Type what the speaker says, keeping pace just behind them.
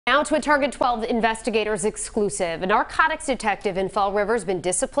Now to a Target 12 investigators exclusive. A narcotics detective in Fall River has been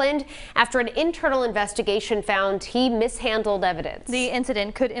disciplined after an internal investigation found he mishandled evidence. The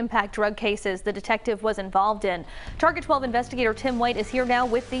incident could impact drug cases the detective was involved in. Target 12 investigator Tim White is here now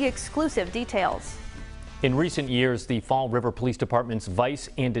with the exclusive details. In recent years, the Fall River Police Department's Vice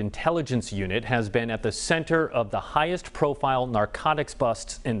and Intelligence Unit has been at the center of the highest profile narcotics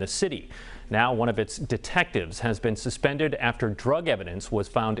busts in the city. Now, one of its detectives has been suspended after drug evidence was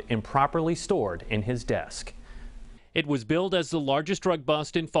found improperly stored in his desk. It was billed as the largest drug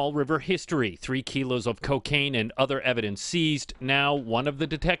bust in Fall River history. 3 kilos of cocaine and other evidence seized. Now, one of the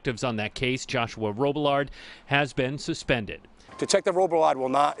detectives on that case, Joshua Robillard, has been suspended. Detective Robillard will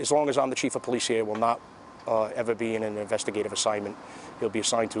not, as long as I'm the chief of police here, will not ever be in an investigative assignment. He'll be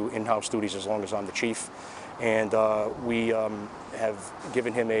assigned to in-house duties as long as I'm the chief. And we have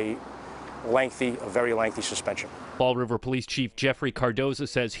given him a very lengthy suspension. Fall River Police Chief Jeffrey Cardoza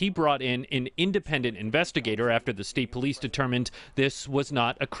says he brought in an independent investigator after the state police determined this was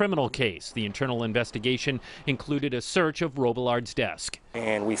not a criminal case. The internal investigation included a search of Robillard's desk.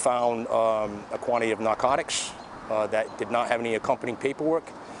 And we found a quantity of narcotics that did not have any accompanying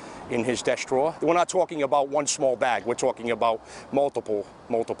paperwork in his desk drawer. We're not talking about one small bag. We're talking about multiple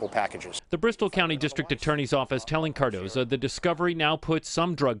packages. The Bristol County District Attorney's Office telling Cardoza the discovery now puts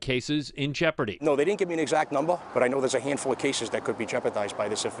some drug cases in jeopardy. No, they didn't give me an exact number, but I know there's a handful of cases that could be jeopardized by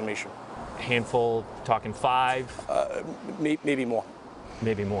this information. Handful, talking 5? Maybe more.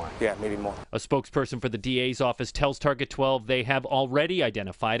 Maybe more. Yeah, maybe more. A spokesperson for the DA's office tells Target 12 they have already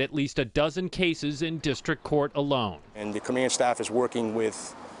identified at least a dozen cases in district court alone. And the command staff is working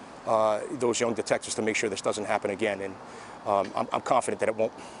with those young detectives to make sure this doesn't happen again, and I'm confident that it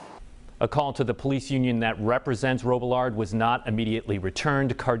won't. A call to the police union that represents Robillard was not immediately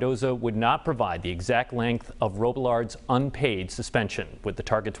returned. Cardoza would not provide the exact length of Robillard's unpaid suspension. With the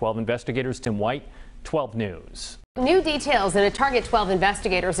Target 12 investigators, Tim White, 12 News. New details in a Target 12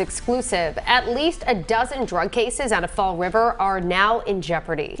 investigators exclusive. At least a dozen drug cases out of Fall River are now in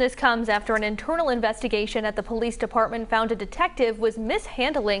jeopardy. This comes after an internal investigation at the police department found a detective was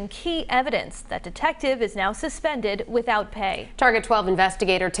mishandling key evidence. That detective is now suspended without pay. Target 12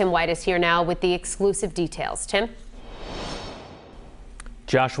 investigator Tim White is here now with the exclusive details. Tim?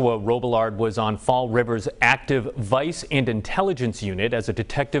 Joshua Robillard was on Fall River's active Vice and Intelligence Unit as a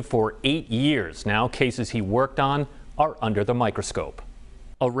detective for 8 years. Now cases he worked on are under the microscope.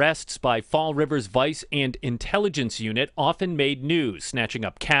 Arrests by Fall River's Vice and Intelligence Unit often made news, snatching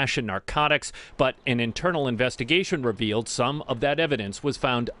up cash and narcotics, but an internal investigation revealed some of that evidence was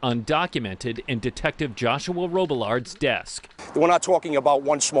found undocumented in Detective Joshua Robillard's desk. We're not talking about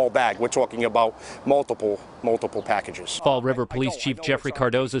one small bag. We're talking about multiple packages. Fall River Police Chief Jeffrey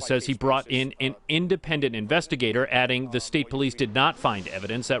Cardoza says he brought in an independent investigator, adding the state police did not find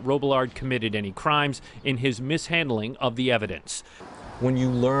evidence that Robillard committed any crimes in his mishandling of the evidence. When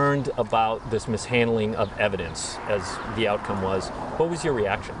you learned about this mishandling of evidence, as the outcome was, what was your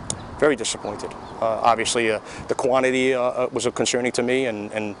reaction? Very disappointed. Obviously, the quantity was concerning to me,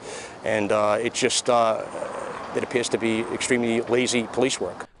 and it just it appears to be extremely lazy police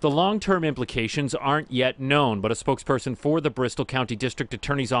work. The long-term implications aren't yet known, but a spokesperson for the Bristol County District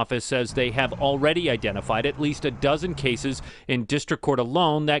Attorney's Office says they have already identified at least a dozen cases in district court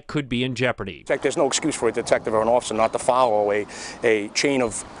alone that could be in jeopardy. In fact, there's no excuse for a detective or an officer not to follow a chain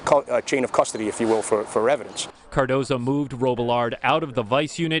of custody, if you will, for evidence. Cardoza moved Robillard out of the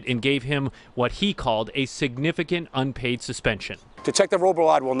Vice unit and gave him what he called a significant unpaid suspension. Detective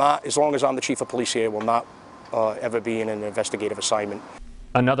Robillard will not, as long as I'm the chief of police here, will not ever be in an investigative assignment.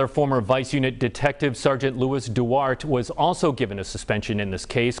 Another former Vice Unit Detective Sergeant Louis Duarte was also given a suspension in this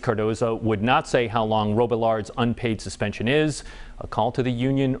case. Cardoza would not say how long Robillard's unpaid suspension is. A call to the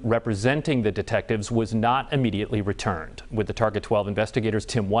union representing the detectives was not immediately returned. With the Target 12 investigators,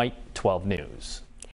 Tim White, 12 News.